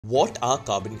What are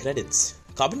carbon credits?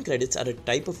 Carbon credits are a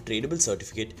type of tradable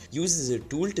certificate used as a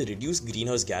tool to reduce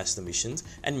greenhouse gas emissions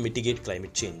and mitigate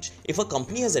climate change. If a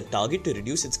company has a target to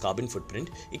reduce its carbon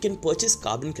footprint, it can purchase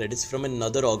carbon credits from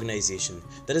another organization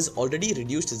that has already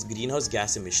reduced its greenhouse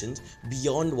gas emissions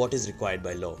beyond what is required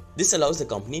by law. This allows the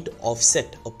company to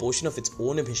offset a portion of its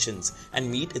own emissions and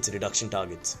meet its reduction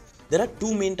targets. There are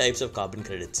two main types of carbon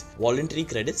credits. Voluntary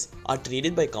credits are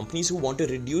traded by companies who want to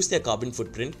reduce their carbon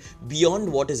footprint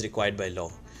beyond what is required by law.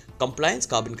 Compliance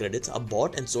carbon credits are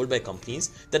bought and sold by companies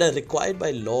that are required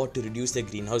by law to reduce their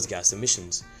greenhouse gas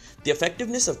emissions. The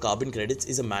effectiveness of carbon credits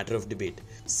is a matter of debate.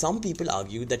 Some people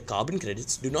argue that carbon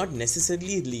credits do not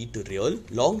necessarily lead to real,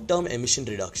 long-term emission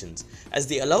reductions, as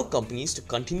they allow companies to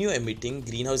continue emitting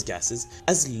greenhouse gases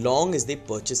as long as they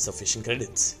purchase sufficient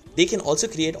credits. They can also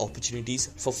create opportunities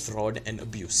for fraud and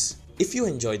abuse. If you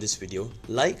enjoyed this video,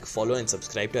 like, follow and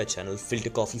subscribe to our channel Filter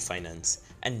Coffee Finance.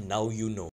 And now you know.